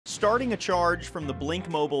Starting a charge from the Blink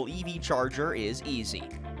Mobile EV charger is easy.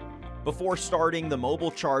 Before starting the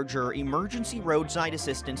mobile charger, emergency roadside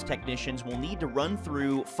assistance technicians will need to run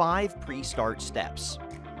through 5 pre-start steps.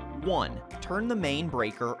 1. Turn the main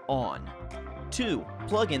breaker on. 2.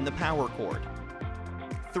 Plug in the power cord.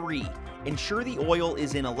 3. Ensure the oil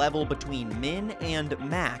is in a level between min and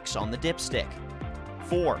max on the dipstick.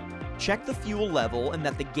 4. Check the fuel level and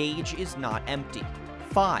that the gauge is not empty.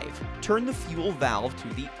 5. Turn the fuel valve to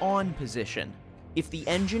the on position. If the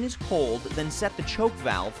engine is cold, then set the choke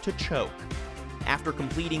valve to choke. After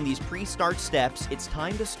completing these pre-start steps, it's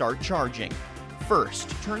time to start charging. First,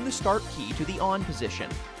 turn the start key to the on position.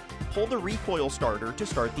 Pull the recoil starter to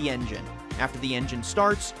start the engine. After the engine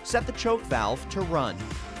starts, set the choke valve to run.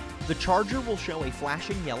 The charger will show a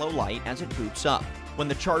flashing yellow light as it boots up. When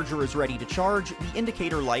the charger is ready to charge, the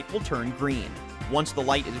indicator light will turn green. Once the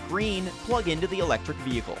light is green, plug into the electric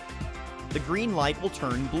vehicle. The green light will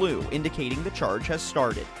turn blue, indicating the charge has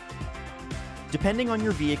started. Depending on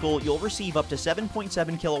your vehicle, you'll receive up to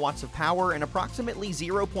 7.7 kilowatts of power and approximately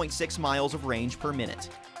 0.6 miles of range per minute.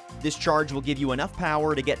 This charge will give you enough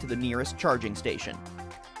power to get to the nearest charging station.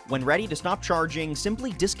 When ready to stop charging,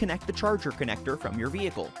 simply disconnect the charger connector from your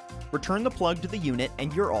vehicle. Return the plug to the unit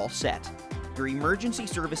and you're all set. Your emergency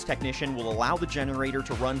service technician will allow the generator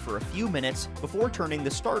to run for a few minutes before turning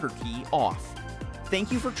the starter key off.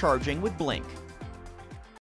 Thank you for charging with Blink.